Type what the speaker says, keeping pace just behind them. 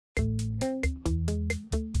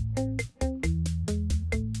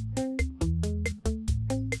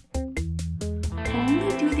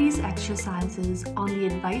exercises on the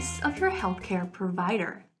advice of your healthcare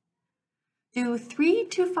provider. Do 3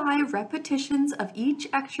 to 5 repetitions of each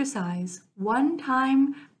exercise 1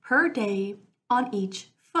 time per day on each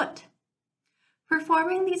foot.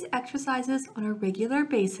 Performing these exercises on a regular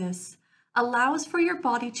basis allows for your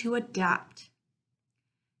body to adapt.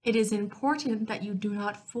 It is important that you do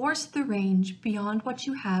not force the range beyond what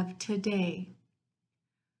you have today.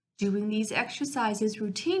 Doing these exercises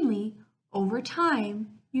routinely, over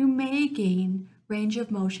time, you may gain range of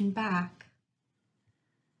motion back.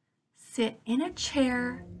 Sit in a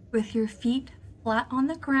chair with your feet flat on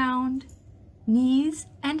the ground, knees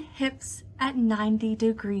and hips at 90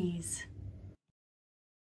 degrees.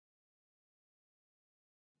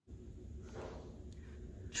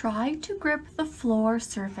 Try to grip the floor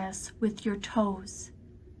surface with your toes.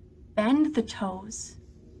 Bend the toes.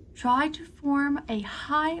 Try to form a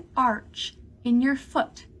high arch in your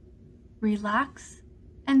foot. Relax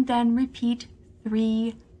and then repeat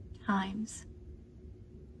 3 times.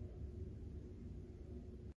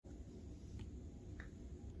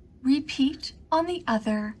 Repeat on the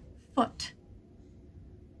other foot.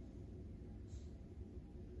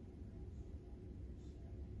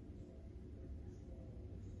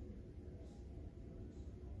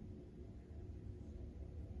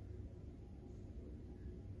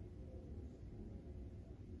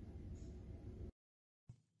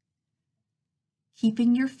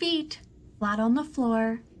 Keeping your feet flat on the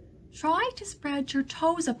floor, try to spread your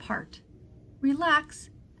toes apart.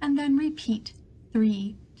 Relax and then repeat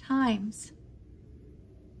 3 times.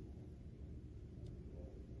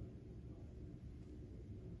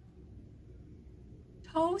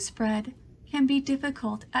 Toe spread can be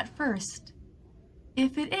difficult at first.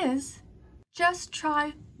 If it is, just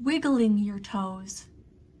try wiggling your toes.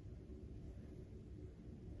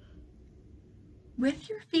 With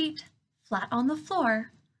your feet flat on the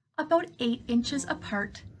floor, about 8 inches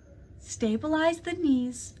apart, stabilize the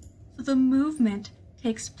knees so the movement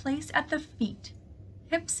takes place at the feet.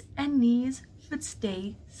 Hips and knees should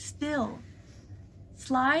stay still.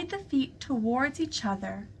 Slide the feet towards each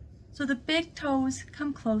other so the big toes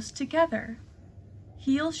come close together.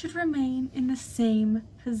 Heels should remain in the same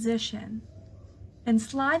position. Then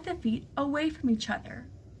slide the feet away from each other.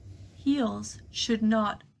 Heels should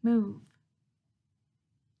not move.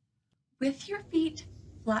 With your feet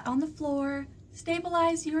flat on the floor,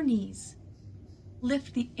 stabilize your knees.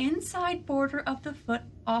 Lift the inside border of the foot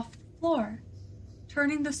off the floor,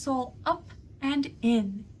 turning the sole up and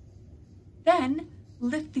in. Then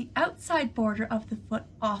lift the outside border of the foot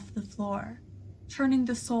off the floor, turning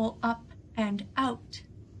the sole up and out.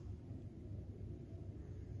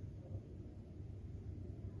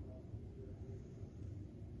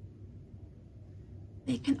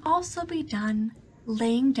 They can also be done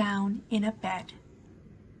laying down in a bed.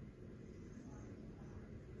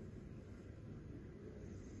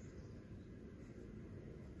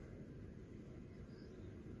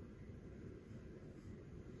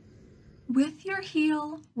 With your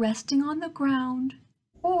heel resting on the ground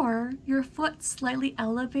or your foot slightly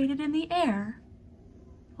elevated in the air,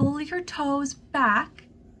 pull your toes back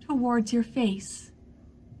towards your face.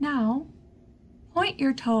 Now, point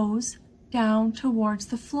your toes down towards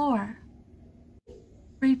the floor.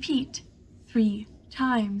 Repeat 3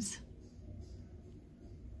 times.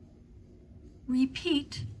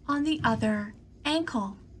 Repeat on the other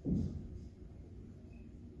ankle.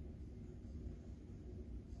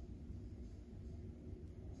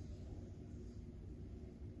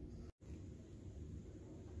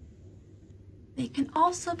 They can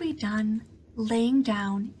also be done laying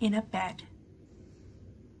down in a bed.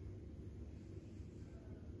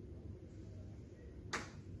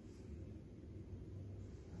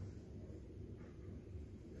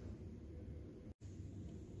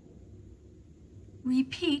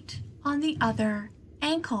 Repeat on the other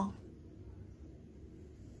ankle.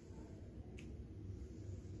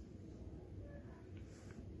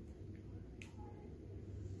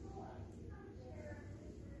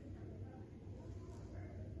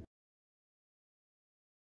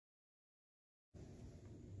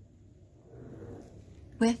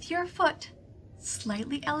 With your foot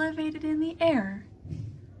slightly elevated in the air,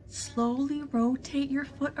 slowly rotate your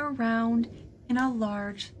foot around in a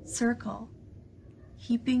large circle,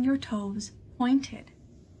 keeping your toes pointed.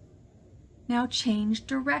 Now change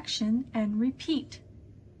direction and repeat.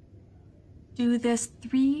 Do this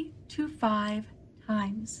 3 to 5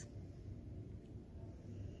 times.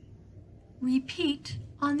 Repeat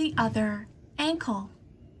on the other ankle.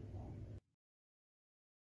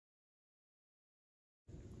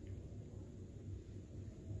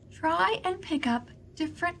 Try and pick up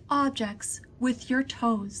different objects with your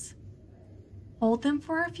toes. Hold them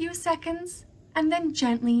for a few seconds and then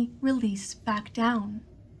gently release back down.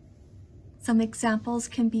 Some examples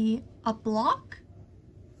can be a block,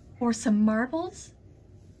 or some marbles,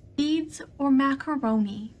 beads, or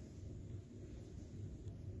macaroni.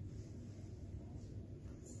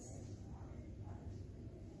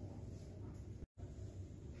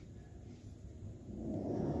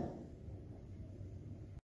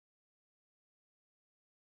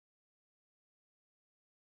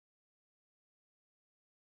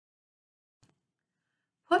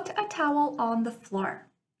 Put a towel on the floor.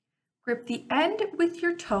 Grip the end with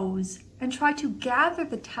your toes and try to gather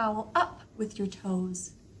the towel up with your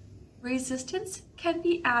toes. Resistance can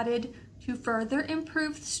be added to further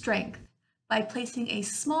improve strength by placing a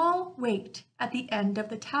small weight at the end of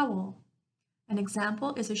the towel. An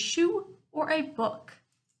example is a shoe or a book.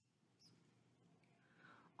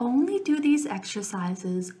 Only do these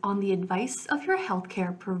exercises on the advice of your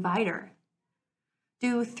healthcare provider.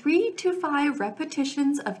 Do 3 to 5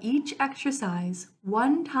 repetitions of each exercise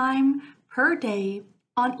 1 time per day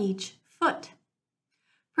on each foot.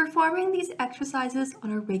 Performing these exercises on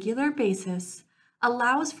a regular basis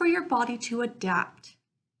allows for your body to adapt.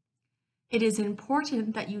 It is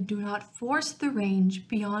important that you do not force the range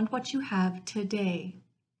beyond what you have today.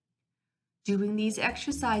 Doing these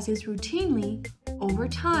exercises routinely, over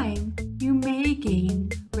time, you may gain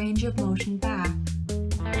range of motion back.